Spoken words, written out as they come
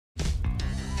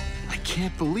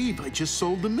can't believe I just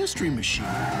sold the mystery machine.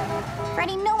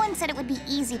 Freddy, no one said it would be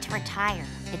easy to retire.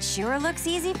 It sure looks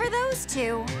easy for those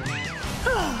two.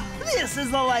 This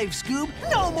is the life, Scoob.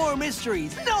 No more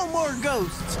mysteries, no more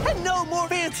ghosts, and no more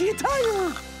fancy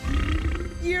attire.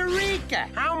 Eureka!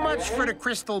 How much for the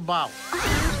crystal ball?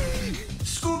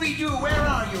 Scooby-Doo, where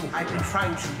are you? I've been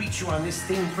trying to reach you on this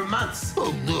thing for months.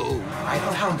 Oh, no. I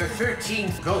found the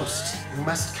 13th ghost. You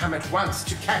must come at once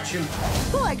to catch him.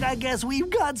 Like, I guess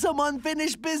we've got some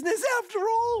unfinished business after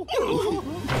all.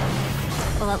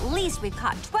 Well, at least we've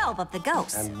caught 12 of the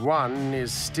ghosts. And one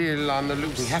is still on the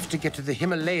loose. We have to get to the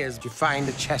Himalayas to find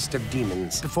the chest of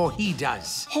demons before he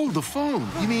does. Hold the phone.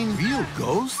 You mean real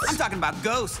ghosts? I'm talking about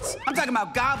ghosts. I'm talking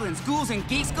about goblins, ghouls, and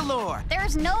geeks galore.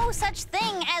 There's no such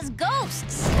thing as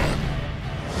ghosts.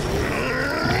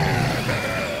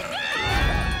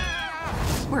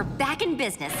 We're back in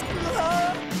business.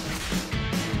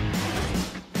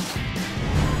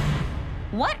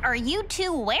 What are you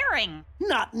two wearing?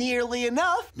 Not nearly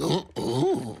enough.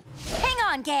 Hang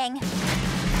on, gang. Give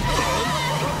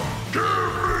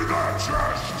me that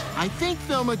chest! I think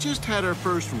Thelma just had her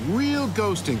first real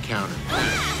ghost encounter.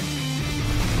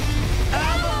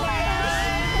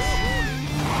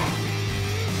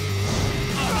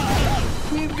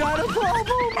 We've got a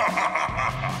problem.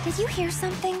 Did you hear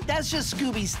something? That's just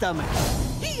Scooby's stomach.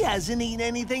 He hasn't eaten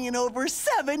anything in over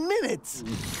 7 minutes.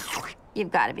 You've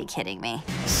got to be kidding me.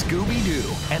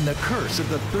 Scooby-Doo and the Curse of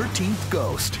the 13th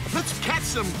Ghost. Let's catch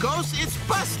some ghosts. It's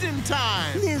bustin'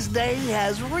 time. This day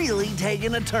has really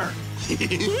taken a turn.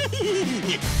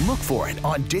 Look for it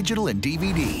on digital and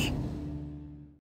DVD.